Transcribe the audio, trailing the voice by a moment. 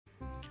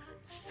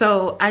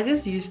So I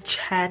just used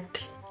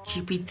Chat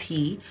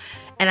GPT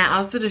and I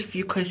asked it a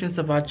few questions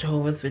about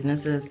Jehovah's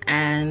Witnesses,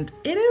 and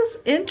it is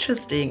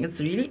interesting. It's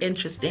really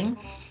interesting.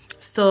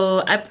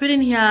 So I put in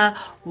here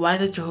why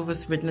the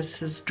Jehovah's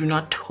Witnesses do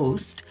not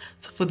toast.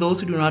 So for those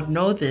who do not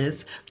know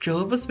this,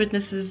 Jehovah's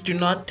Witnesses do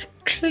not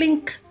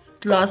clink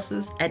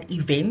glasses at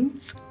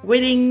events,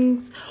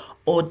 weddings,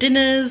 or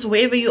dinners,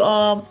 wherever you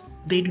are.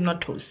 They do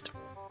not toast.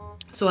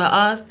 So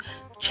I asked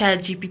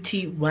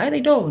ChatGPT why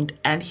they don't,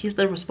 and here's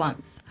the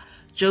response.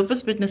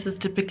 Jehovah's Witnesses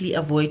typically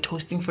avoid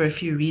toasting for a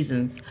few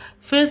reasons.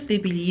 First, they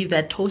believe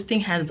that toasting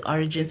has its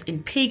origins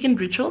in pagan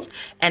rituals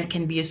and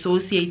can be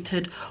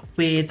associated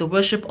with the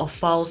worship of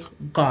false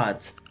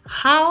gods.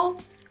 How?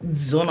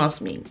 Don't ask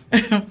me.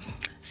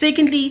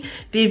 Secondly,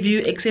 they view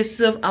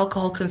excessive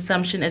alcohol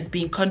consumption as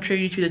being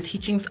contrary to the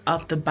teachings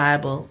of the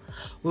Bible,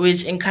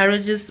 which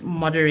encourages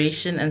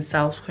moderation and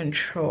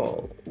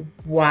self-control.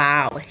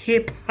 Wow,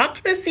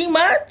 hypocrisy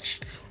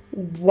much?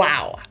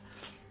 Wow.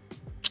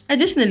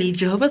 Additionally,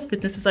 Jehovah's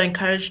Witnesses are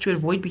encouraged to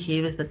avoid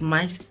behaviors that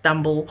might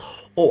stumble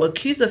or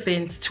accuse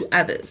offense to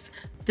others.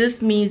 This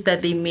means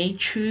that they may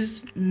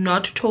choose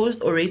not to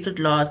toast or raise a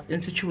glass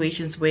in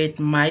situations where it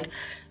might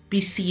be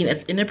seen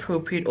as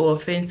inappropriate or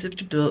offensive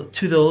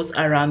to those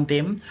around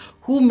them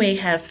who may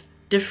have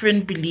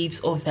different beliefs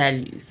or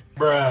values.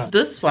 Bruh.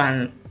 This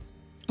one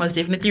was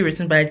definitely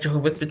written by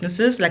Jehovah's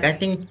Witnesses. Like, I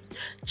think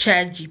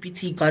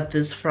ChatGPT got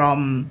this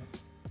from,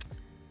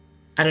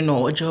 I don't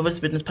know, a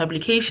Jehovah's Witness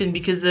publication,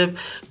 because of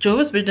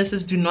Jehovah's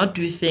Witnesses do not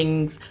do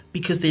things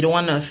because they don't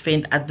want to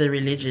offend other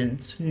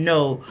religions.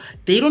 No,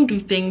 they don't do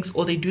things,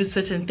 or they do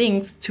certain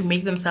things to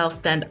make themselves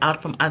stand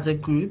out from other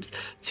groups,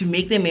 to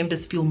make their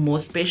members feel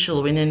more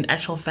special, when in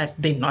actual fact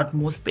they're not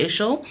more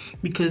special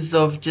because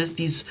of just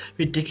these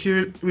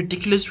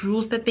ridiculous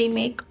rules that they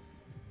make.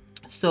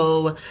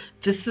 So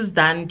this is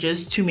done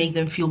just to make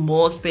them feel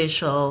more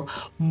special,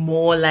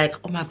 more like,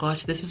 oh my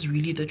gosh, this is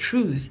really the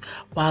truth.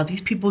 Wow,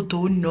 these people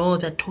don't know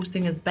that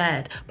toasting is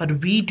bad,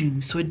 but we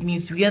do. So it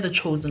means we are the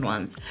chosen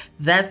ones.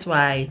 That's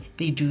why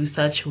they do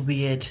such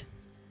weird,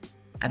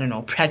 I don't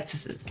know,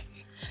 practices.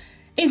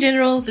 In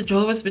general, the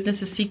Jehovah's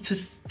Witnesses seek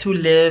to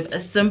live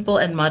a simple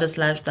and modest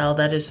lifestyle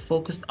that is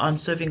focused on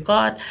serving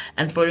God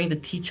and following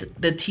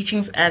the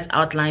teachings as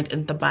outlined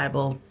in the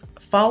Bible.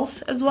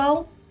 False as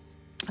well.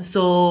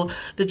 So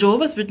the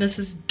Jehovah's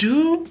Witnesses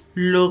do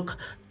look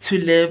to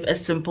live a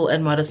simple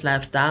and modest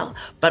lifestyle,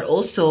 but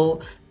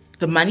also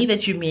the money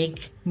that you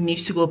make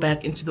needs to go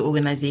back into the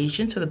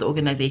organization so that the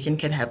organization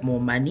can have more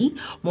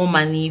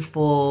money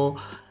for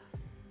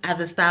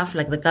other stuff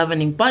like the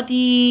governing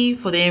body,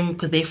 for them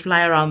because they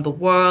fly around the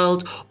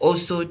world,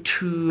 also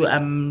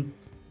to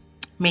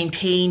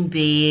maintain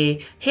their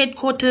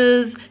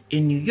headquarters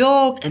in New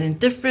York and in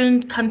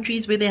different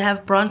countries where they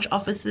have branch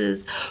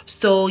offices.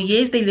 So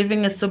yes, they're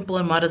living a simple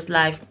and modest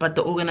life, but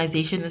the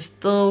organization is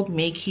still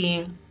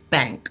making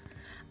bank.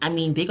 I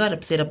mean, they got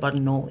upset about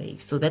Norway,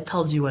 so that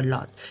tells you a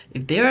lot.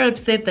 If they're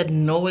upset that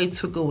Norway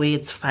took away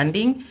its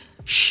funding,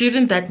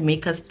 shouldn't that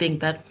make us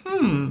think that,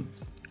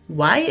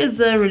 why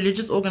is a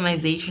religious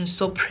organization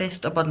so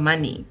pressed about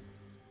money?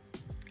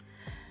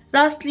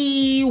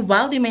 Lastly,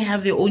 while they may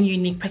have their own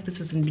unique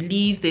practices and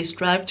beliefs, they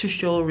strive to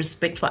show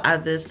respect for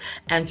others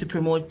and to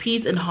promote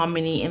peace and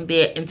harmony in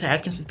their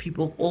interactions with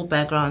people of all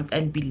backgrounds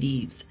and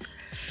beliefs.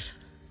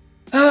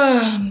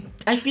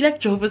 I feel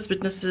like Jehovah's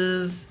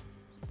Witnesses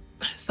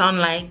sound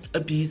like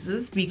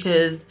abusers,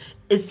 because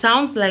it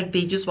sounds like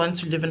they just want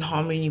to live in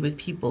harmony with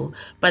people,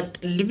 but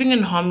living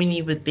in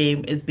harmony with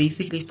them is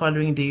basically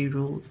following their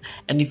rules.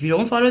 And if you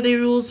don't follow their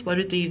rules, what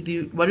do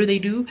they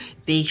do?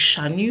 They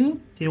shun you.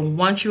 They don't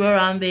want you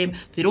around them.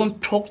 They don't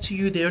talk to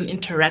you. They don't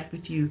interact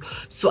with you.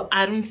 So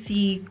I don't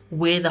see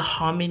where the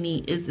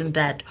harmony is in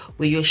that,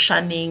 where you're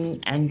shunning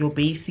and you're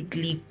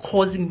basically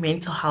causing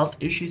mental health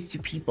issues to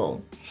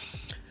people.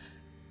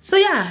 So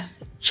yeah,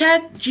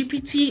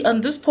 ChatGPT,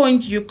 on this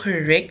point, you're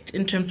correct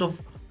in terms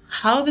of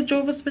how the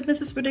Jehovah's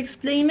Witnesses would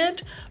explain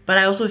it, but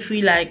I also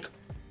feel like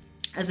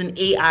as an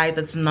AI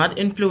that's not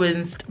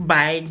influenced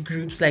by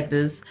groups like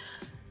this,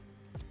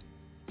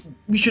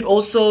 we should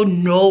also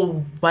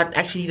know what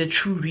actually the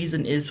true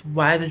reason is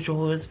why the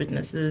Jehovah's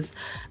Witnesses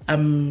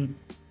you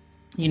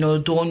know,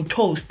 don't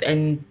toast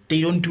and they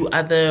don't do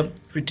other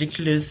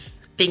ridiculous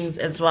things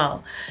as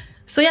well.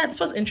 So yeah, this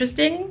was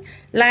interesting.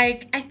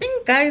 Like, I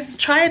think guys,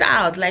 try it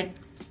out. Like,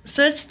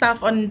 search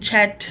stuff on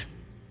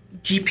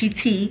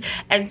ChatGPT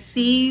and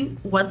see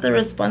what the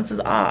responses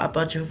are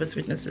about Jehovah's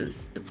Witnesses.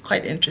 It's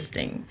quite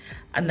interesting.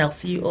 And I'll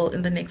see you all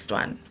in the next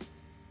one.